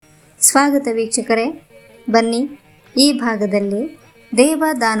ಸ್ವಾಗತ ವೀಕ್ಷಕರೇ, ಬನ್ನಿ ಈ ಭಾಗದಲ್ಲಿ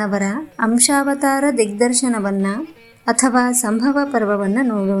ದೇವದಾನವರ ಅಂಶಾವತಾರ ದಿಗ್ದರ್ಶನವನ್ನು ಅಥವಾ ಸಂಭವ ಪರ್ವವನ್ನು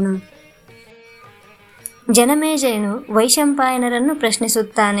ನೋಡೋಣ. ಜನಮೇಜಯನು ವೈಶಂಪಾಯನರನ್ನು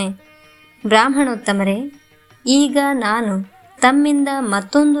ಪ್ರಶ್ನಿಸುತ್ತಾನೆ. ಬ್ರಾಹ್ಮಣೋತ್ತಮರೇ, ಈಗ ನಾನು ತಮ್ಮಿಂದ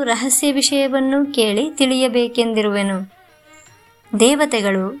ಮತ್ತೊಂದು ರಹಸ್ಯ ವಿಷಯವನ್ನು ಕೇಳಿ ತಿಳಿಯಬೇಕೆಂದಿರುವೆನು.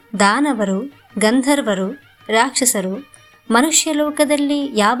 ದೇವತೆಗಳು, ದಾನವರು, ಗಂಧರ್ವರು, ರಾಕ್ಷಸರು ಮನುಷ್ಯಲೋಕದಲ್ಲಿ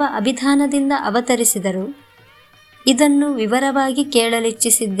ಯಾವ ಅಭಿಧಾನದಿಂದ ಅವತರಿಸಿದರು, ಇದನ್ನು ವಿವರವಾಗಿ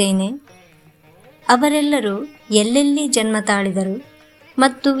ಕೇಳಲಿಚ್ಛಿಸಿದ್ದೇನೆ. ಅವರೆಲ್ಲರೂ ಎಲ್ಲೆಲ್ಲಿ ಜನ್ಮ ತಾಳಿದರು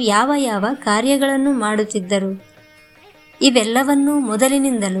ಮತ್ತು ಯಾವ ಯಾವ ಕಾರ್ಯಗಳನ್ನು ಮಾಡುತ್ತಿದ್ದರು, ಇವೆಲ್ಲವನ್ನೂ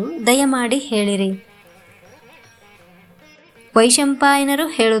ಮೊದಲಿನಿಂದಲೂ ದಯಮಾಡಿ ಹೇಳಿರಿ. ವೈಶಂಪಾಯನರು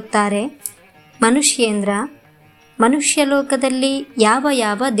ಹೇಳುತ್ತಾರೆ, ಮನುಷ್ಯೇಂದ್ರ, ಮನುಷ್ಯಲೋಕದಲ್ಲಿ ಯಾವ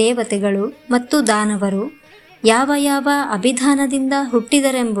ಯಾವ ದೇವತೆಗಳು ಮತ್ತು ದಾನವರು ಯಾವ ಯಾವ ಅಭಿಧಾನದಿಂದ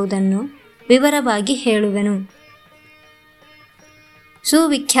ಹುಟ್ಟಿದರೆಂಬುದನ್ನು ವಿವರವಾಗಿ ಹೇಳುವೆನು.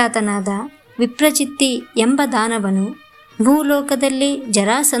 ಸುವಿಖ್ಯಾತನಾದ ವಿಪ್ರಚಿತ್ತಿ ಎಂಬ ದಾನವನು ಭೂಲೋಕದಲ್ಲಿ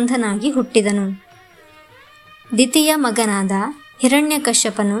ಜರಾಸಂಧನಾಗಿ ಹುಟ್ಟಿದನು. ದ್ವಿತೀಯ ಮಗನಾದ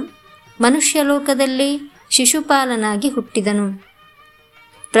ಹಿರಣ್ಯಕಶ್ಯಪನು ಮನುಷ್ಯಲೋಕದಲ್ಲಿ ಶಿಶುಪಾಲನಾಗಿ ಹುಟ್ಟಿದನು.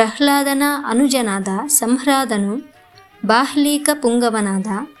 ಪ್ರಹ್ಲಾದನ ಅನುಜನಾದ ಸಂಹ್ರಾದನು ಬಾಹ್ಲೀಕ ಪುಂಗವನಾದ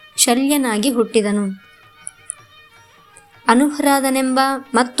ಶಲ್ಯನಾಗಿ ಹುಟ್ಟಿದನು. ಅನುಹ್ರಾದನೆಂಬ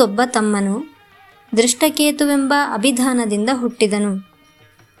ಮತ್ತೊಬ್ಬ ತಮ್ಮನು ದೃಷ್ಟಕೇತುವೆಂಬ ಅಭಿಧಾನದಿಂದ ಹುಟ್ಟಿದನು.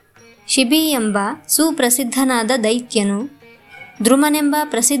 ಶಿಬಿ ಎಂಬ ಸುಪ್ರಸಿದ್ಧನಾದ ದೈತ್ಯನು ದ್ರುಮನೆಂಬ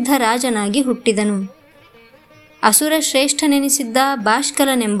ಪ್ರಸಿದ್ಧ ರಾಜನಾಗಿ ಹುಟ್ಟಿದನು. ಅಸುರ ಶ್ರೇಷ್ಠನೆನಿಸಿದ್ದ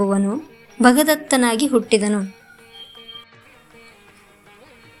ಭಾಷ್ಕಲನೆಂಬುವನು ಭಗದತ್ತನಾಗಿ ಹುಟ್ಟಿದನು.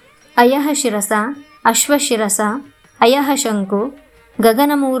 ಅಯಃ ಶಿರಸ, ಅಶ್ವಶಿರಸ, ಅಯಃ ಶಂಕು,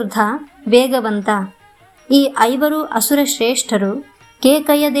 ಗಗನಮೂರ್ಧ, ವೇಗವಂತ ಈ 5 ಅಸುರ ಶ್ರೇಷ್ಠರು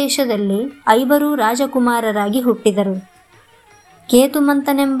ಕೇಕಯ ದೇಶದಲ್ಲಿ 5 ರಾಜಕುಮಾರರಾಗಿ ಹುಟ್ಟಿದರು.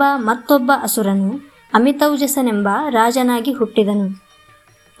 ಕೇತುಮಂತನೆಂಬ ಮತ್ತೊಬ್ಬ ಅಸುರನು ಅಮಿತೌಜಸನೆಂಬ ರಾಜನಾಗಿ ಹುಟ್ಟಿದನು.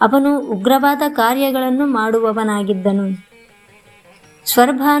 ಅವನು ಉಗ್ರವಾದ ಕಾರ್ಯಗಳನ್ನು ಮಾಡುವವನಾಗಿದ್ದನು.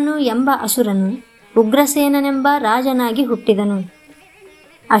 ಸ್ವರ್ಭಾನು ಎಂಬ ಅಸುರನು ಉಗ್ರಸೇನನೆಂಬ ರಾಜನಾಗಿ ಹುಟ್ಟಿದನು.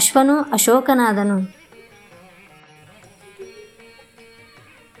 ಅಶ್ವನು ಅಶೋಕನಾದನು.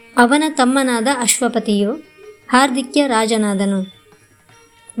 ಅವನ ತಮ್ಮನಾದ ಅಶ್ವಪತಿಯು ಹಾರ್ದಿಕ್ಯ ರಾಜನಾದನು.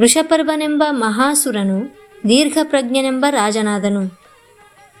 ವೃಷಪರ್ವನೆಂಬ ಮಹಾಸುರನು ದೀರ್ಘಪ್ರಜ್ಞನೆಂಬ ರಾಜನಾದನು.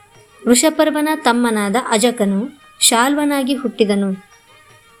 ವೃಷಪರ್ವನ ತಮ್ಮನಾದ ಅಜಕನು ಶಾಲ್ವನಾಗಿ ಹುಟ್ಟಿದನು.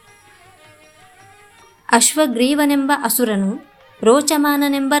 ಅಶ್ವಗ್ರೀವನೆಂಬ ಅಸುರನು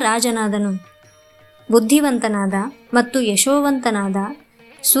ರೋಚಮಾನನೆಂಬ ರಾಜನಾದನು. ಬುದ್ಧಿವಂತನಾದ ಮತ್ತು ಯಶೋವಂತನಾದ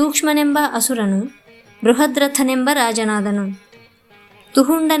ಸೂಕ್ಷ್ಮನೆಂಬ ಅಸುರನು ಬೃಹದ್ರಥನೆಂಬ ರಾಜನಾದನು.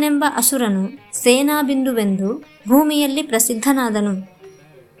 ತುಹುಂಡನೆಂಬ ಅಸುರನು ಸೇನಾಬಿಂದುವೆಂದು ಭೂಮಿಯಲ್ಲಿ ಪ್ರಸಿದ್ಧನಾದನು.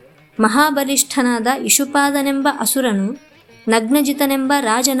 ಮಹಾಬಲಿಷ್ಠನಾದ ಇಷುಪಾದನೆಂಬ ಅಸುರನು ನಗ್ನಜಿತನೆಂಬ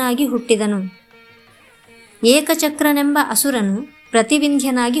ರಾಜನಾಗಿ ಹುಟ್ಟಿದನು. ಏಕಚಕ್ರನೆಂಬ ಅಸುರನು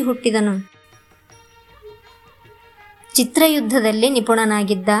ಪ್ರತಿವಿಂಧ್ಯನಾಗಿ ಹುಟ್ಟಿದನು. ಚಿತ್ರಯುದ್ಧದಲ್ಲಿ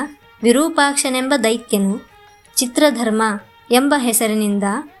ನಿಪುಣನಾಗಿದ್ದ ವಿರೂಪಾಕ್ಷನೆಂಬ ದೈತ್ಯನು ಚಿತ್ರಧರ್ಮ ಎಂಬ ಹೆಸರಿನಿಂದ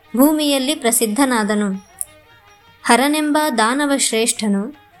ಭೂಮಿಯಲ್ಲಿ ಪ್ರಸಿದ್ಧನಾದನು. ಹರನೆಂಬ ದಾನವ ಶ್ರೇಷ್ಠನು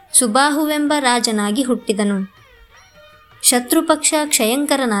ಸುಬಾಹುವೆಂಬ ರಾಜನಾಗಿ ಹುಟ್ಟಿದನು. ಶತ್ರುಪಕ್ಷ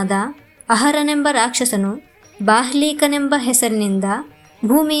ಕ್ಷಯಂಕರನಾದ ಅಹರನೆಂಬ ರಾಕ್ಷಸನು ಬಾಹ್ಲೀಕನೆಂಬ ಹೆಸರಿನಿಂದ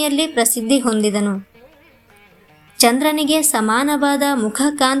ಭೂಮಿಯಲ್ಲಿ ಪ್ರಸಿದ್ಧಿ ಹೊಂದಿದನು. ಚಂದ್ರನಿಗೆ ಸಮಾನವಾದ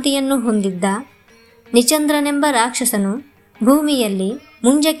ಮುಖಕಾಂತಿಯನ್ನು ಹೊಂದಿದ್ದ ನಿಚಂದ್ರನೆಂಬ ರಾಕ್ಷಸನು ಭೂಮಿಯಲ್ಲಿ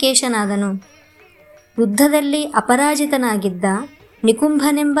ಮುಂಜಕೇಶನಾದನು. ಯುದ್ಧದಲ್ಲಿ ಅಪರಾಜಿತನಾಗಿದ್ದ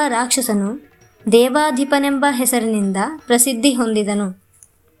ನಿಕುಂಭನೆಂಬ ರಾಕ್ಷಸನು ದೇವಾಧಿಪನೆಂಬ ಹೆಸರಿನಿಂದ ಪ್ರಸಿದ್ಧಿ ಹೊಂದಿದನು.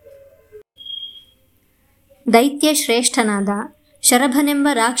 ದೈತ್ಯ ಶ್ರೇಷ್ಠನಾದ ಶರಭನೆಂಬ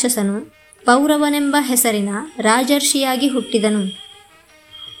ರಾಕ್ಷಸನು ಪೌರವನೆಂಬ ಹೆಸರಿನ ರಾಜರ್ಷಿಯಾಗಿ ಹುಟ್ಟಿದನು.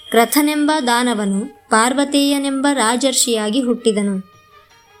 ಕ್ರಥನೆಂಬ ದಾನವನು ಪಾರ್ವತೇಯನೆಂಬ ರಾಜರ್ಷಿಯಾಗಿ ಹುಟ್ಟಿದನು.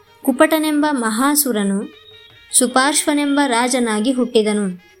 ಕುಪಟನೆಂಬ ಮಹಾಸುರನು ಸುಪಾರ್ಶ್ವನೆಂಬ ರಾಜನಾಗಿ ಹುಟ್ಟಿದನು.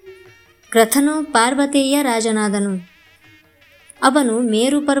 ಕ್ರಥನು ಪಾರ್ವತೇಯ ರಾಜನಾದನು. ಅವನು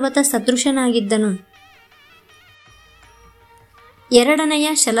ಮೇರು ಪರ್ವತ ಸದೃಶನಾಗಿದ್ದನು. 2ನೆಯ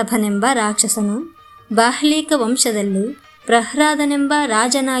ಶಲಭನೆಂಬ ರಾಕ್ಷಸನು ಬಾಹ್ಲೀಕ ವಂಶದಲ್ಲಿ ಪ್ರಹ್ಲಾದನೆಂಬ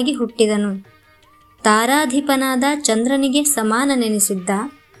ರಾಜನಾಗಿ ಹುಟ್ಟಿದನು. ತಾರಾಧಿಪನಾದ ಚಂದ್ರನಿಗೆ ಸಮಾನನೆನಿಸಿದ್ದ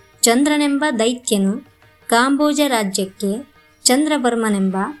ಚಂದ್ರನೆಂಬ ದೈತ್ಯನು ಕಾಂಬೋಜ ರಾಜ್ಯಕ್ಕೆ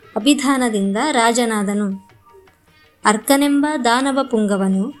ಚಂದ್ರವರ್ಮನೆಂಬ ಅಭಿಧಾನದಿಂದ ರಾಜನಾದನು. ಅರ್ಕನೆಂಬ ದಾನವ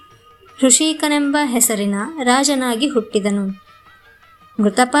ಪುಂಗವನು ಹೃಷೀಕನೆಂಬ ಹೆಸರಿನ ರಾಜನಾಗಿ ಹುಟ್ಟಿದನು.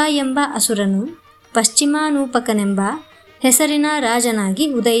 ಮೃತಪ ಎಂಬ ಅಸುರನು ಪಶ್ಚಿಮಾನೂಪಕನೆಂಬ ಹೆಸರಿನ ರಾಜನಾಗಿ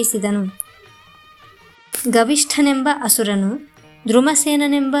ಉದಯಿಸಿದನು. ಗವಿಷ್ಠನೆಂಬ ಅಸುರನು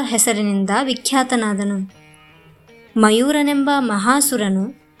ದ್ರುಮಸೇನನೆಂಬ ಹೆಸರಿನಿಂದ ವಿಖ್ಯಾತನಾದನು. ಮಯೂರನೆಂಬ ಮಹಾಸುರನು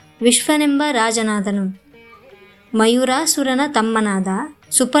ವಿಶ್ವನೆಂಬ ರಾಜನಾದನು. ಮಯೂರಾಸುರನ ತಮ್ಮನಾದ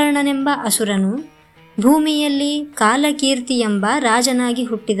ಸುಪರ್ಣನೆಂಬ ಅಸುರನು ಭೂಮಿಯಲ್ಲಿ ಕಾಲಕೀರ್ತಿ ಎಂಬ ರಾಜನಾಗಿ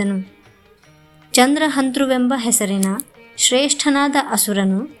ಹುಟ್ಟಿದನು. ಚಂದ್ರಹಂತೃವೆಂಬ ಹೆಸರಿನ ಶ್ರೇಷ್ಠನಾದ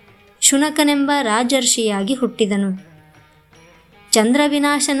ಅಸುರನು ಶುನಕನೆಂಬ ರಾಜರ್ಷಿಯಾಗಿ ಹುಟ್ಟಿದನು.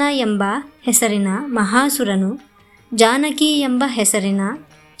 ಚಂದ್ರವಿನಾಶನ ಎಂಬ ಹೆಸರಿನ ಮಹಾಸುರನು ಜಾನಕಿ ಎಂಬ ಹೆಸರಿನ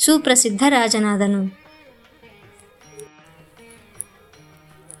ಸುಪ್ರಸಿದ್ಧ ರಾಜನಾದನು.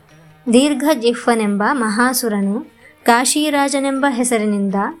 ದೀರ್ಘಜಿಹ್ವನೆಂಬ ಮಹಾಸುರನು ಕಾಶಿರಾಜನೆಂಬ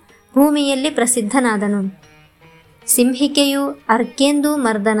ಹೆಸರಿನಿಂದ ಭೂಮಿಯಲ್ಲಿ ಪ್ರಸಿದ್ಧನಾದನು. ಸಿಂಹಿಕೆಯು ಅರ್ಕೇಂದು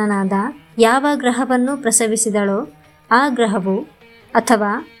ಮರ್ದನನಾದ ಯಾವ ಗ್ರಹವನ್ನು ಪ್ರಸವಿಸಿದಳೋ ಆ ಗ್ರಹವು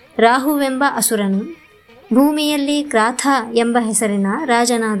ಅಥವಾ ರಾಹುವೆಂಬ ಅಸುರನು ಭೂಮಿಯಲ್ಲಿ ಕ್ರಾಥ ಎಂಬ ಹೆಸರಿನ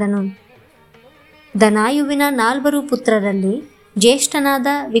ರಾಜನಾದನು. ದನಾಯುವಿನ 4 ಪುತ್ರರಲ್ಲಿ ಜ್ಯೇಷ್ಠನಾದ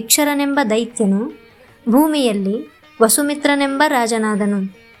ವಿಕ್ಷರನೆಂಬ ದೈತ್ಯನು ಭೂಮಿಯಲ್ಲಿ ವಸುಮಿತ್ರನೆಂಬ ರಾಜನಾದನು.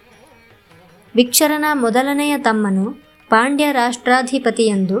 ವಿಕ್ಷರನ ಮೊದಲನೆಯ ತಮ್ಮನು ಪಾಂಡ್ಯ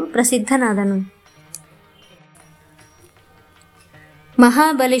ರಾಷ್ಟ್ರಾಧಿಪತಿಯೆಂದು ಪ್ರಸಿದ್ಧನಾದನು.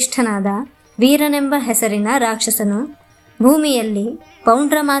 ಮಹಾಬಲಿಷ್ಠನಾದ ವೀರನೆಂಬ ಹೆಸರಿನ ರಾಕ್ಷಸನು ಭೂಮಿಯಲ್ಲಿ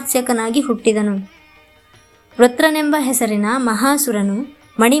ಪೌಂಡ್ರಮಾತ್ಸ್ಯಕನಾಗಿ ಹುಟ್ಟಿದನು. ವೃತ್ರನೆಂಬ ಹೆಸರಿನ ಮಹಾಸುರನು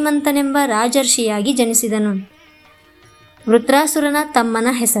ಮಣಿಮಂತನೆಂಬ ರಾಜರ್ಷಿಯಾಗಿ ಜನಿಸಿದನು. ವೃತ್ರಾಸುರನ ತಮ್ಮನ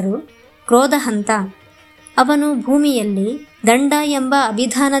ಹೆಸರು ಕ್ರೋಧಹಂತ. ಅವನು ಭೂಮಿಯಲ್ಲಿ ದಂಡ ಎಂಬ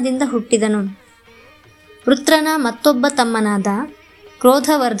ಅಭಿಧಾನದಿಂದ ಹುಟ್ಟಿದನು. ವೃತ್ರನ ಮತ್ತೊಬ್ಬ ತಮ್ಮನಾದ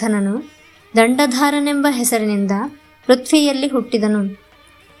ಕ್ರೋಧವರ್ಧನನು ದಂಡಧಾರನೆಂಬ ಹೆಸರಿನಿಂದ ಪೃಥ್ವಿಯಲ್ಲಿ ಹುಟ್ಟಿದನು.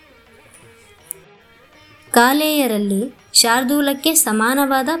 ಕಾಲೇಯರಲ್ಲಿ ಶಾರ್ದೂಲಕ್ಕೆ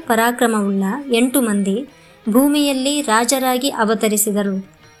ಸಮಾನವಾದ ಪರಾಕ್ರಮವುಳ್ಳ 8 ಮಂದಿ ಭೂಮಿಯಲ್ಲಿ ರಾಜರಾಗಿ ಅವತರಿಸಿದರು.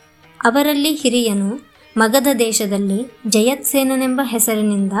 ಅವರಲ್ಲಿ ಹಿರಿಯನು ಮಗಧ ದೇಶದಲ್ಲಿ ಜಯತ್ಸೇನನೆಂಬ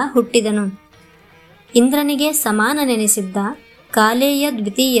ಹೆಸರಿನಿಂದ ಹುಟ್ಟಿದನು. ಇಂದ್ರನಿಗೆ ಸಮಾನನೆನಿಸಿದ್ದ ಕಾಲೇಯ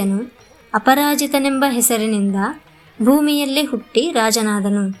ದ್ವಿತೀಯನು ಅಪರಾಜಿತನೆಂಬ ಹೆಸರಿನಿಂದ ಭೂಮಿಯಲ್ಲಿ ಹುಟ್ಟಿ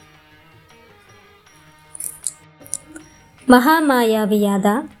ರಾಜನಾದನು. ಮಹಾಮಾಯಾವಿಯಾದ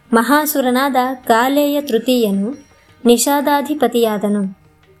ಮಹಾಸುರನಾದ ಕಾಲೇಯ ತೃತೀಯನು ನಿಷಾದಾಧಿಪತಿಯಾದನು.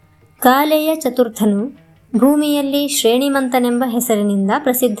 ಕಾಲೇಯ ಚತುರ್ಥನು ಭೂಮಿಯಲ್ಲಿ ಶ್ರೇಣಿಮಂತನೆಂಬ ಹೆಸರಿನಿಂದ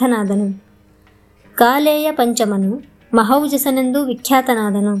ಪ್ರಸಿದ್ಧನಾದನು. ಕಾಲೇಯ ಪಂಚಮನು ಮಹೌಜಸನೆಂದು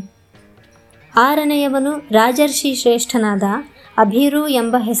ವಿಖ್ಯಾತನಾದನು. 6ನೆಯವನು ರಾಜರ್ಷಿ ಶ್ರೇಷ್ಠನಾದ ಅಭಿರು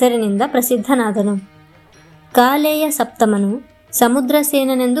ಎಂಬ ಹೆಸರಿನಿಂದ ಪ್ರಸಿದ್ಧನಾದನು. ಕಾಲೇಯ ಸಪ್ತಮನು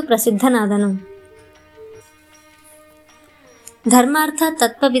ಸಮುದ್ರಸೇನನೆಂದು ಪ್ರಸಿದ್ಧನಾದನು. ಧರ್ಮಾರ್ಥ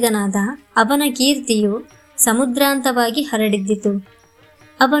ತತ್ವವಿದನಾದ ಅವನ ಕೀರ್ತಿಯು ಸಮುದ್ರಾಂತವಾಗಿ ಹರಡಿದ್ದಿತು.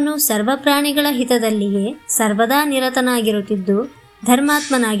 ಅವನು ಸರ್ವಪ್ರಾಣಿಗಳ ಹಿತದಲ್ಲಿಯೇ ಸರ್ವದಾ ನಿರತನಾಗಿರುತ್ತಿದ್ದು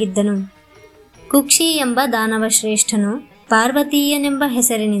ಧರ್ಮಾತ್ಮನಾಗಿದ್ದನು. ಕುಕ್ಷಿ ಎಂಬ ದಾನವ ಶ್ರೇಷ್ಠನು ಪಾರ್ವತೀಯನೆಂಬ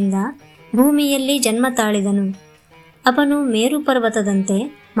ಹೆಸರಿನಿಂದ ಭೂಮಿಯಲ್ಲಿ ಜನ್ಮ ತಾಳಿದನು. ಅವನು ಮೇರು ಪರ್ವತದಂತೆ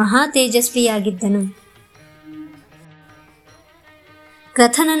ಮಹಾ ತೇಜಸ್ವಿಯಾಗಿದ್ದನು.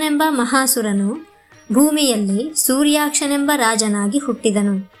 ಕ್ರಥನನೆಂಬ ಮಹಾಸುರನು ಭೂಮಿಯಲ್ಲಿ ಸೂರ್ಯಾಕ್ಷನೆಂಬ ರಾಜನಾಗಿ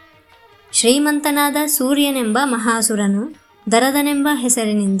ಹುಟ್ಟಿದನು. ಶ್ರೀಮಂತನಾದ ಸೂರ್ಯನೆಂಬ ಮಹಾಸುರನು ದರದನೆಂಬ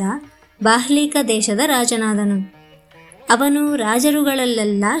ಹೆಸರಿನಿಂದ ಬಾಹ್ಲೀಕ ದೇಶದ ರಾಜನಾದನು. ಅವನು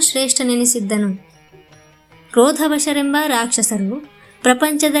ರಾಜರುಗಳಲ್ಲೆಲ್ಲ ಶ್ರೇಷ್ಠನೆನಿಸಿದ್ದನು. ಕ್ರೋಧವಶರೆಂಬ ರಾಕ್ಷಸರು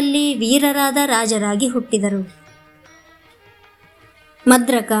ಪ್ರಪಂಚದಲ್ಲಿ ವೀರರಾದ ರಾಜರಾಗಿ ಹುಟ್ಟಿದರು.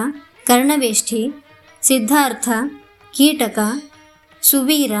 ಮದ್ರಕ, ಕರ್ಣವೇಷ್ಠಿ, ಸಿದ್ಧಾರ್ಥ, ಕೀಟಕ,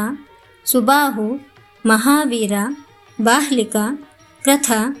 ಸುವೀರ, ಸುಬಾಹು, ಮಹಾವೀರ, ಬಾಹ್ಲಿಕ,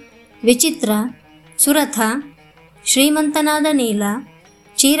 ಕ್ರಥ, ವಿಚಿತ್ರ, ಸುರಥ, ಶ್ರೀಮಂತನಾದ ನೀಲ,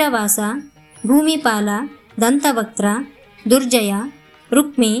 ಚೀರವಾಸ, ಭೂಮಿಪಾಲ, ದಂತವಕ್ತ್ರ, ದುರ್ಜಯ,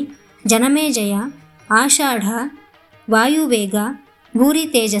 ರುಕ್ಮಿ, ಜನಮೇಜಯ, ಆಷಾಢ, ವಾಯುವೇಗ,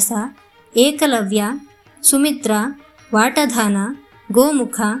 ಭೂರಿತೇಜಸ, ಏಕಲವ್ಯ, ಸುಮಿತ್ರ, ವಾಟಧಾನ,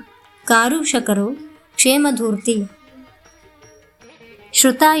 ಗೋಮುಖ, ಕಾರುಶಕರು, ಕ್ಷೇಮಧೂರ್ತಿ,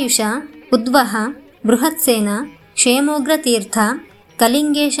 ಶ್ರುತಾಯುಷ, ಉದ್ವಹ, ಬೃಹತ್ಸೇನ, ಕ್ಷೇಮೋಗ್ರತೀರ್ಥ,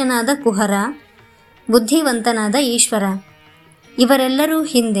 ಕಲಿಂಗೇಶನಾದ ಕುಹರ, ಬುದ್ಧಿವಂತನಾದ ಈಶ್ವರ ಇವರೆಲ್ಲರೂ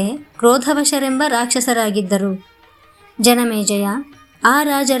ಹಿಂದೆ ಕ್ರೋಧವಶರೆಂಬ ರಾಕ್ಷಸರಾಗಿದ್ದರು. ಜನಮೇಜಯ ಆ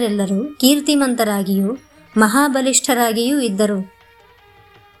ರಾಜರೆಲ್ಲರೂ ಕೀರ್ತಿಮಂತರಾಗಿಯೂ ಮಹಾಬಲಿಷ್ಠರಾಗಿಯೂ ಇದ್ದರು.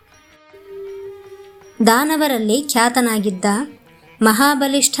 ದಾನವರಲ್ಲಿ ಖ್ಯಾತನಾಗಿದ್ದ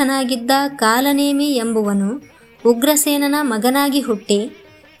ಮಹಾಬಲಿಷ್ಠನಾಗಿದ್ದ ಕಾಲನೇಮಿ ಎಂಬುವನು ಉಗ್ರಸೇನನ ಮಗನಾಗಿ ಹುಟ್ಟಿ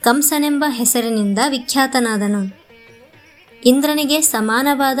ಕಂಸನೆಂಬ ಹೆಸರಿನಿಂದ ವಿಖ್ಯಾತನಾದನು. ಇಂದ್ರನಿಗೆ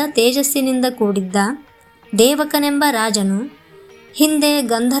ಸಮಾನವಾದ ತೇಜಸ್ಸಿನಿಂದ ಕೂಡಿದ್ದ ದೇವಕನೆಂಬ ರಾಜನು ಹಿಂದೆ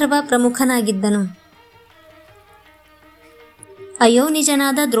ಗಂಧರ್ವ ಪ್ರಮುಖನಾಗಿದ್ದನು.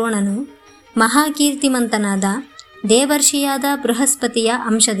 ಅಯೋನಿಜನಾದ ದ್ರೋಣನು ಮಹಾಕೀರ್ತಿಮಂತನಾದ ದೇವರ್ಷಿಯಾದ ಬೃಹಸ್ಪತಿಯ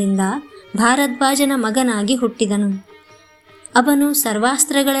ಅಂಶದಿಂದ ಭಾರದ್ವಾಜನ ಮಗನಾಗಿ ಹುಟ್ಟಿದನು. ಅವನು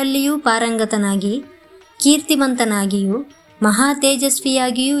ಸರ್ವಾಸ್ತ್ರಗಳಲ್ಲಿಯೂ ಪಾರಂಗತನಾಗಿ ಕೀರ್ತಿವಂತನಾಗಿಯೂ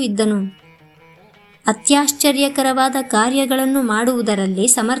ಮಹಾತೇಜಸ್ವಿಯಾಗಿಯೂ ಇದ್ದನು. ಅತ್ಯಾಶ್ಚರ್ಯಕರವಾದ ಕಾರ್ಯಗಳನ್ನು ಮಾಡುವುದರಲ್ಲಿ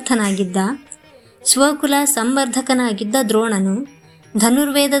ಸಮರ್ಥನಾಗಿದ್ದ ಸ್ವಕುಲ ಸಂವರ್ಧಕನಾಗಿದ್ದ ದ್ರೋಣನು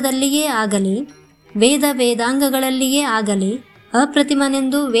ಧನುರ್ವೇದದಲ್ಲಿಯೇ ಆಗಲಿ ವೇದ ವೇದಾಂಗಗಳಲ್ಲಿಯೇ ಆಗಲಿ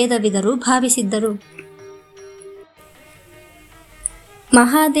ಅಪ್ರತಿಮನೆಂದು ವೇದವಿದರು ಭಾವಿಸಿದ್ದರು.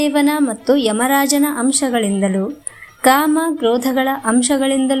 ಮಹಾದೇವನ ಮತ್ತು ಯಮರಾಜನ ಅಂಶಗಳಿಂದಲೂ ಕಾಮ ಕ್ರೋಧಗಳ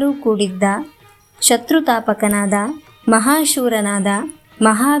ಅಂಶಗಳಿಂದಲೂ ಕೂಡಿದ್ದ ಶತ್ರುತಾಪಕನಾದ ಮಹಾಶೂರನಾದ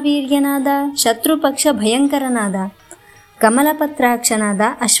ಮಹಾವೀರ್ಯನಾದ ಶತ್ರುಪಕ್ಷ ಭಯಂಕರನಾದ ಕಮಲಪತ್ರಾಕ್ಷನಾದ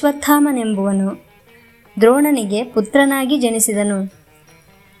ಅಶ್ವತ್ಥಾಮನೆಂಬುವನು ದ್ರೋಣನಿಗೆ ಪುತ್ರನಾಗಿ ಜನಿಸಿದನು.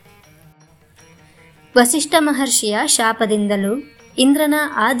 ವಸಿಷ್ಠ ಮಹರ್ಷಿಯ ಶಾಪದಿಂದಲೂ ಇಂದ್ರನ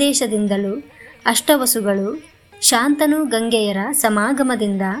ಆದೇಶದಿಂದಲೂ ಅಷ್ಟವಸುಗಳು ಶಾಂತನು ಗಂಗೆಯರ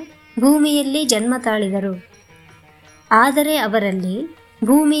ಸಮಾಗಮದಿಂದ ಭೂಮಿಯಲ್ಲಿ ಜನ್ಮ ತಾಳಿದರು. ಆದರೆ ಅವರಲ್ಲಿ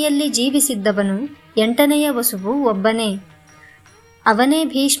ಭೂಮಿಯಲ್ಲಿ ಜೀವಿಸಿದ್ದವನು 8ನೆಯ ವಸುವು ಒಬ್ಬನೇ. ಅವನೇ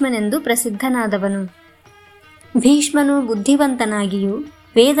ಭೀಷ್ಮನೆಂದು ಪ್ರಸಿದ್ಧನಾದವನು. ಭೀಷ್ಮನು ಬುದ್ಧಿವಂತನಾಗಿಯೂ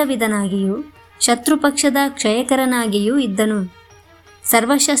ವೇದವಿದನಾಗಿಯೂ ಶತ್ರುಪಕ್ಷದ ಕ್ಷಯಕರನಾಗಿಯೂ ಇದ್ದನು.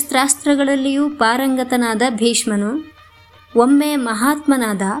 ಸರ್ವಶಸ್ತ್ರಾಸ್ತ್ರಗಳಲ್ಲಿಯೂ ಪಾರಂಗತನಾದ ಭೀಷ್ಮನು ಒಮ್ಮೆ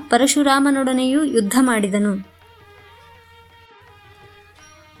ಮಹಾತ್ಮನಾದ ಪರಶುರಾಮನೊಡನೆಯೂ ಯುದ್ಧ ಮಾಡಿದನು.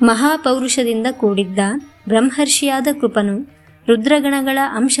 ಮಹಾಪೌರುಷದಿಂದ ಕೂಡಿದ್ದ ಬ್ರಹ್ಮರ್ಷಿಯಾದ ಕೃಪನು ರುದ್ರಗಣಗಳ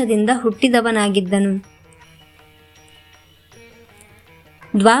ಅಂಶದಿಂದ ಹುಟ್ಟಿದವನಾಗಿದ್ದನು.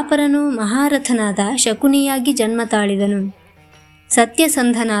 ದ್ವಾಪರನು ಮಹಾರಥನಾದ ಶಕುನಿಯಾಗಿ ಜನ್ಮ ತಾಳಿದನು.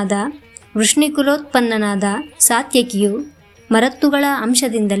 ಸತ್ಯಸಂಧನಾದ ವೃಷ್ಣಿಕುಲೋತ್ಪನ್ನನಾದ ಸಾತ್ಯಕಿಯು ಮರತ್ತುಗಳ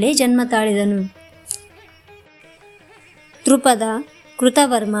ಅಂಶದಿಂದಲೇ ಜನ್ಮ ತಾಳಿದನು. ದ್ರುಪದ,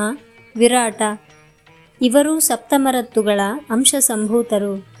 ಕೃತವರ್ಮ, ವಿರಾಟ ಇವರು ಸಪ್ತಮರತ್ತುಗಳ ಅಂಶ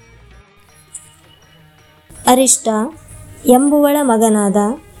ಸಂಭೂತರು. ಅರಿಷ್ಟ ಎಂಬುವಳ ಮಗನಾದ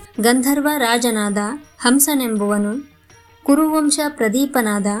ಗಂಧರ್ವ ರಾಜನಾದ ಹಂಸನೆಂಬುವನು ಕುರುವಂಶ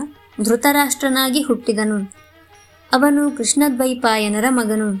ಪ್ರದೀಪನಾದ ಧೃತರಾಷ್ಟ್ರನಾಗಿ ಹುಟ್ಟಿದನು. ಅವನು ಕೃಷ್ಣದ್ವೈಪಾಯನರ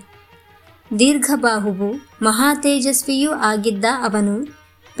ಮಗನು. ದೀರ್ಘಬಾಹುವು ಮಹಾತೇಜಸ್ವಿಯೂ ಆಗಿದ್ದ ಅವನು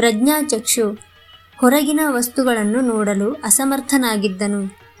ಪ್ರಜ್ಞಾಚಕ್ಷು ಹೊರಗಿನ ವಸ್ತುಗಳನ್ನು ನೋಡಲು ಅಸಮರ್ಥನಾಗಿದ್ದನು.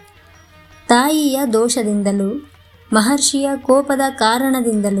 ತಾಯಿಯ ದೋಷದಿಂದಲೂ ಮಹರ್ಷಿಯ ಕೋಪದ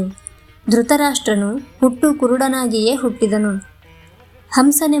ಕಾರಣದಿಂದಲೂ ಧೃತರಾಷ್ಟ್ರನು ಹುಟ್ಟು ಕುರುಡನಾಗಿಯೇ ಹುಟ್ಟಿದನು.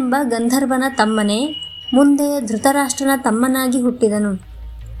 ಹಂಸನೆಂಬ ಗಂಧರ್ವನ ತಮ್ಮನೇ ಮುಂದೆ ಧೃತರಾಷ್ಟ್ರನ ತಮ್ಮನಾಗಿ ಹುಟ್ಟಿದನು.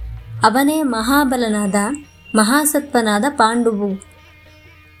 ಅವನೇ ಮಹಾಬಲನಾದ ಮಹಾಸತ್ವನಾದ ಪಾಂಡುವು.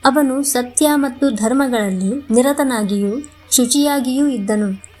 ಅವನು ಸತ್ಯ ಮತ್ತು ಧರ್ಮಗಳಲ್ಲಿ ನಿರತನಾಗಿಯೂ ಶುಚಿಯಾಗಿಯೂ ಇದ್ದನು.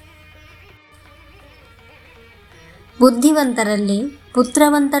 ಬುದ್ಧಿವಂತರಲ್ಲಿ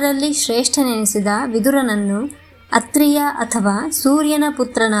ಪುತ್ರವಂತರಲ್ಲಿ ಶ್ರೇಷ್ಠನೆನಿಸಿದ ವಿದುರನನ್ನು ಅತ್ರಿಯ ಅಥವಾ ಸೂರ್ಯನ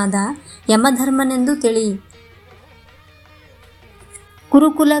ಪುತ್ರನಾದ ಯಮಧರ್ಮನೆಂದು ತಿಳಿ.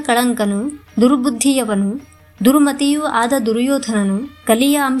 ಕುರುಕುಲ ಕಳಂಕನು ದುರ್ಬುದ್ಧಿಯವನು ದುರ್ಮತಿಯೂ ಆದ ದುರ್ಯೋಧನನು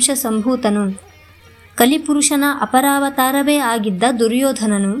ಕಲಿಯ ಅಂಶ ಸಂಭೂತನು. ಕಲಿಪುರುಷನ ಅಪರಾವತಾರವೇ ಆಗಿದ್ದ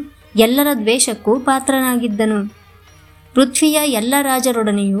ದುರ್ಯೋಧನನು ಎಲ್ಲರ ದ್ವೇಷಕ್ಕೂ ಪಾತ್ರನಾಗಿದ್ದನು. ಪೃಥ್ವಿಯ ಎಲ್ಲ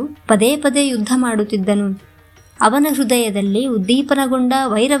ರಾಜರೊಡನೆಯೂ ಪದೇ ಪದೇ ಯುದ್ಧ ಮಾಡುತ್ತಿದ್ದನು. ಅವನ ಹೃದಯದಲ್ಲಿ ಉದ್ದೀಪನಗೊಂಡ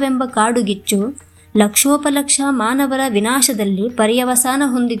ವೈರವೆಂಬ ಕಾಡುಗಿಚ್ಚು ಲಕ್ಷೋಪಲಕ್ಷ ಮಾನವರ ವಿನಾಶದಲ್ಲಿ ಪರ್ಯವಸಾನ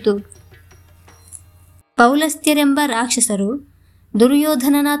ಹೊಂದಿತು. ಪೌಲಸ್ತ್ಯರೆಂಬ ರಾಕ್ಷಸರು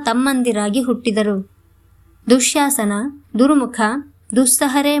ದುರ್ಯೋಧನನ ತಮ್ಮಂದಿರಾಗಿ ಹುಟ್ಟಿದರು. ದುಶ್ಯಾಸನ, ದುರ್ಮುಖ,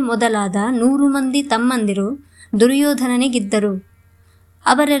 ದುಸ್ಸಹರೆ ಮೊದಲಾದ 100 ಮಂದಿ ತಮ್ಮಂದಿರು ದುರ್ಯೋಧನನಿಗಿದ್ದರು.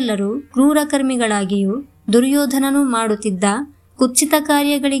 ಅವರೆಲ್ಲರೂ ಕ್ರೂರಕರ್ಮಿಗಳಾಗಿಯೂ ದುರ್ಯೋಧನನು ಮಾಡುತ್ತಿದ್ದ ಕುತ್ಸಿತ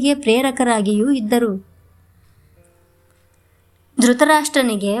ಕಾರ್ಯಗಳಿಗೆ ಪ್ರೇರಕರಾಗಿಯೂ ಇದ್ದರು.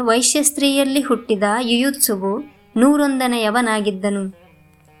 ಧೃತರಾಷ್ಟ್ರನಿಗೆ ವೈಶ್ಯಸ್ತ್ರೀಯಲ್ಲಿ ಹುಟ್ಟಿದ ಯುಯುತ್ಸುವು 101ನೆಯವನಾಗಿದ್ದನು.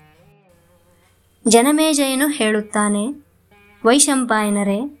 ಜನಮೇಜಯನು ಹೇಳುತ್ತಾನೆ,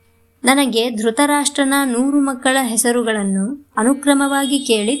 ವೈಶಂಪಾಯನರೇ, ನನಗೆ ಧೃತರಾಷ್ಟ್ರನ 100 ಮಕ್ಕಳ ಹೆಸರುಗಳನ್ನು ಅನುಕ್ರಮವಾಗಿ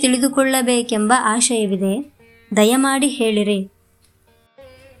ಕೇಳಿ ತಿಳಿದುಕೊಳ್ಳಬೇಕೆಂಬ ಆಶಯವಿದೆ. ದಯಮಾಡಿ ಹೇಳಿರಿ.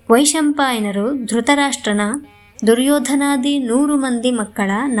 ವೈಶಂಪಾಯನರು ಧೃತರಾಷ್ಟ್ರನ ದುರ್ಯೋಧನಾದಿ 100 ಮಂದಿ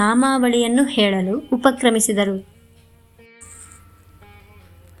ಮಕ್ಕಳ ನಾಮಾವಳಿಯನ್ನು ಹೇಳಲು ಉಪಕ್ರಮಿಸಿದರು.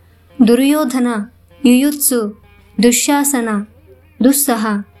 ದುರ್ಯೋಧನ, ಯುಯುತ್ಸು, ದುಶ್ಯಾಸನ, ದುಸ್ಸಹ,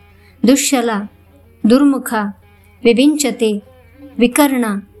 ದುಶ್ಶಲ, ದುರ್ಮುಖ, ವಿವಿಂಚತಿ, ವಿಕರ್ಣ,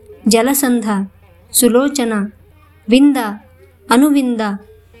 ಜಲಸಂಧ, ಸುಲೋಚನ, ವಿಂದ, ಅನುವಿಂದ,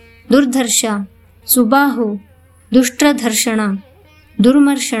 ದುರ್ಧರ್ಷ, ಸುಬಾಹು, ದುಷ್ಟ್ರಧರ್ಷಣ,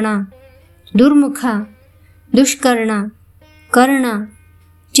 ದುರ್ಮರ್ಷಣ, ದುರ್ಮುಖ, ದುಷ್ಕರ್ಣ, ಕರ್ಣ,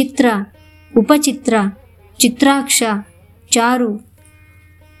 ಚಿತ್ರ, ಉಪಚಿತ್ರ, ಚಿತ್ರಾಕ್ಷ, ಚಾರು,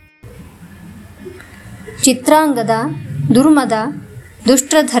 ಚಿತ್ರಾಂಗದ, ದುರ್ಮದ,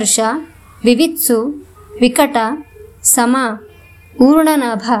 ದುಷ್ಟ್ರಧರ್ಷ, ವಿವಿತ್ಸು, ವಿಕಟ, ಸಮ,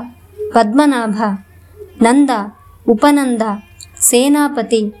 ಊರ್ಣನಾಭ, ಪದ್ಮನಾಭ, ನಂದ, ಉಪನಂದ,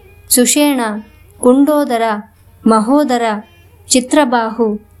 ಸೇನಾಪತಿ, ಸುಷೇಣ, ಕುಂಡೋದರ, ಮಹೋದರ, ಚಿತ್ರಬಾಹು,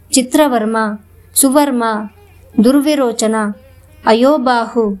 ಚಿತ್ರವರ್ಮ, ಸುವರ್ಮ, ದುರ್ವಿರೋಚನ,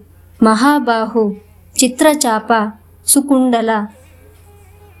 ಅಯೋಬಾಹು, ಮಹಾಬಾಹು, ಚಿತ್ರಚಾಪ, ಸುಕುಂಡಲ.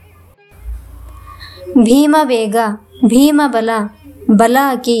 ಭೀಮವೇಗ, ಭೀಮಬಲ,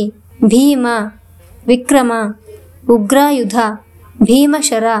 ಬಲಾಕಿ, ಭೀಮ, ವಿಕ್ರಮ, ಉಗ್ರಾಯುಧ,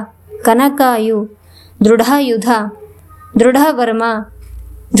 ಭೀಮಶರ, ಕನಕಾಯು, ದೃಢಾಯುಧ, ದೃಢವರ್ಮ,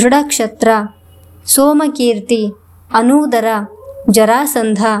 ದೃಢಕ್ಷತ್ರ, ಸೋಮಕೀರ್ತಿ, ಅನೂದರ,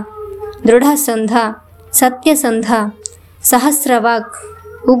 ಜರಾಸಂಧ, ದೃಢಸಂಧ, ಸತ್ಯಸಂಧ, ಸಹಸ್ರವಾಕ್,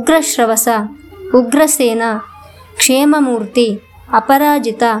 ಉಗ್ರಶ್ರವಸ, ಉಗ್ರಸೇನ, ಕ್ಷೇಮಮೂರ್ತಿ,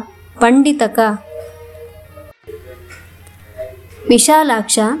 ಅಪರಾಜಿತ, ಪಂಡಿತಕ.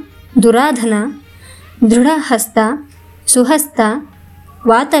 ವಿಶಾಲಾಕ್ಷ, ದುರಾಧನ, ದೃಢಹಸ್ತ, ಸುಹಸ್ತ,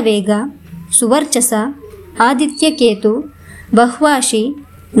 ವಾತವೇಗ, ಸುವರ್ಚಸ, ಆದಿತ್ಯಕೇತು, ಬಹ್ವಾಶಿ,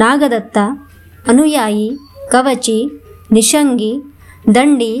 ನಾಗದತ್ತ, ಅನುಯಾಯಿ, ಕವಚಿ, ನಿಷಂಗಿ,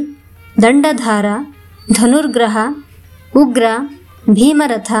 ದಂಡಿ, ದಂಡಧಾರ, ಧನುರ್ಗ್ರಹ, ಉಗ್ರ,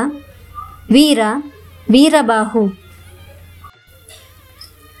 ಭೀಮರಥ, ವೀರ, ವೀರಬಾಹು.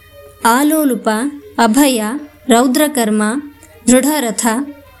 ಆಲೋಲುಪ, ಅಭಯ, ರೌದ್ರಕರ್ಮ, ದೃಢರಥ,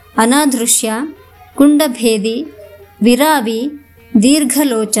 ಅನಾದೃಶ್ಯ, ಕುಂಡಭೇದಿ, ವಿರಾವಿ,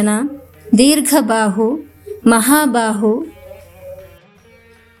 ದೀರ್ಘಲೋಚನ, ದೀರ್ಘಬಾಹು, ಮಹಾಬಾಹು.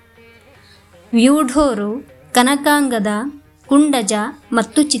 ವ್ಯೂಢೋರು, ಕನಕಾಂಗದ, ಕುಂಡಜ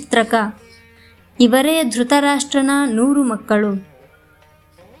ಮತ್ತು ಚಿತ್ರಕ ಇವರೇ ಧೃತರಾಷ್ಟ್ರನ 100 ಮಕ್ಕಳು.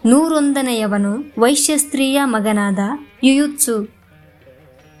 101ನೆಯವನು ವೈಶ್ಯಸ್ತ್ರೀಯ ಮಗನಾದ ಯುಯುತ್ಸು.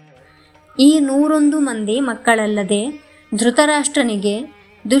 ಈ 101 ಮಂದಿ ಮಕ್ಕಳಲ್ಲದೆ ಧೃತರಾಷ್ಟ್ರನಿಗೆ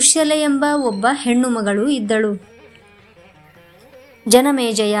ದುಶ್ಯಲೆ ಎಂಬ ಒಬ್ಬ ಹೆಣ್ಣು ಮಗಳು ಇದ್ದಳು.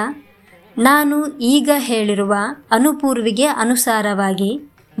 ಜನಮೇಜಯ, ನಾನು ಈಗ ಹೇಳಿರುವ ಅನುಪೂರ್ವಿಗೆ ಅನುಸಾರವಾಗಿ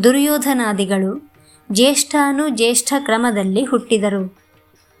ದುರ್ಯೋಧನಾದಿಗಳು ಜ್ಯೇಷ್ಠಾನುಜ್ಯೇಷ್ಠ ಕ್ರಮದಲ್ಲಿ ಹುಟ್ಟಿದರು.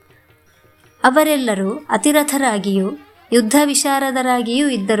 ಅವರೆಲ್ಲರೂ ಅತಿರಥರಾಗಿಯೂ ಯುದ್ಧ ವಿಶಾರದರಾಗಿಯೂ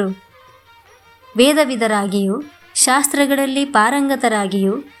ಇದ್ದರು. ವೇದವಿದರಾಗಿಯೂ ಶಾಸ್ತ್ರಗಳಲ್ಲಿ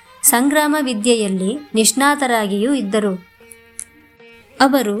ಪಾರಂಗತರಾಗಿಯೂ ಸಂಗ್ರಾಮ ವಿದ್ಯೆಯಲ್ಲಿ ನಿಷ್ಣಾತರಾಗಿಯೂ ಇದ್ದರು.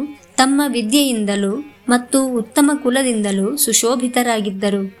 ಅವರು ತಮ್ಮ ವಿದ್ಯೆಯಿಂದಲೂ ಮತ್ತು ಉತ್ತಮ ಕುಲದಿಂದಲೂ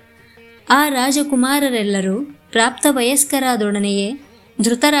ಸುಶೋಭಿತರಾಗಿದ್ದರು. ಆ ರಾಜಕುಮಾರರೆಲ್ಲರೂ ಪ್ರಾಪ್ತ ವಯಸ್ಕರಾದೊಡನೆಯೇ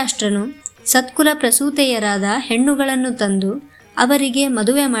ಧೃತರಾಷ್ಟ್ರನು ಸತ್ಕುಲ ಪ್ರಸೂತೆಯರಾದ ಹೆಣ್ಣುಗಳನ್ನು ತಂದು ಅವರಿಗೆ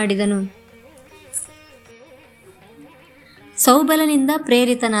ಮದುವೆ ಮಾಡಿದನು. ಸೌಬಲನಿಂದ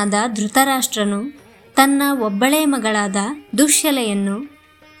ಪ್ರೇರಿತನಾದ ಧೃತರಾಷ್ಟ್ರನು ತನ್ನ ಒಬ್ಬಳೇ ಮಗಳಾದ ದುಶ್ಯಲೆಯನ್ನು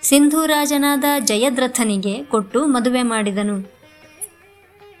ಸಿಂಧೂರಾಜನಾದ ಜಯದ್ರಥನಿಗೆ ಕೊಟ್ಟು ಮದುವೆ ಮಾಡಿದನು.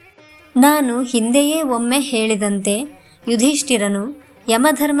 ನಾನು ಹಿಂದೆಯೇ ಒಮ್ಮೆ ಹೇಳಿದಂತೆ ಯುಧಿಷ್ಠಿರನು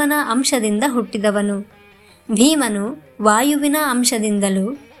ಯಮಧರ್ಮನ ಅಂಶದಿಂದ ಹುಟ್ಟಿದವನು. ಭೀಮನು ವಾಯುವಿನ ಅಂಶದಿಂದಲೂ,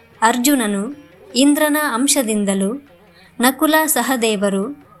 ಅರ್ಜುನನು ಇಂದ್ರನ ಅಂಶದಿಂದಲೂ, ನಕುಲ ಸಹದೇವರು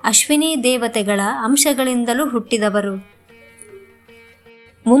ಅಶ್ವಿನಿ ದೇವತೆಗಳ ಅಂಶಗಳಿಂದಲೂ ಹುಟ್ಟಿದವರು.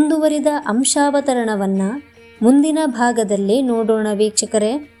 ಮುಂದುವರಿದ ಅಂಶಾವತರಣವನ್ನು ಮುಂದಿನ ಭಾಗದಲ್ಲಿ ನೋಡೋಣ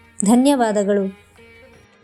ವೀಕ್ಷಕರೇ. ಧನ್ಯವಾದಗಳು.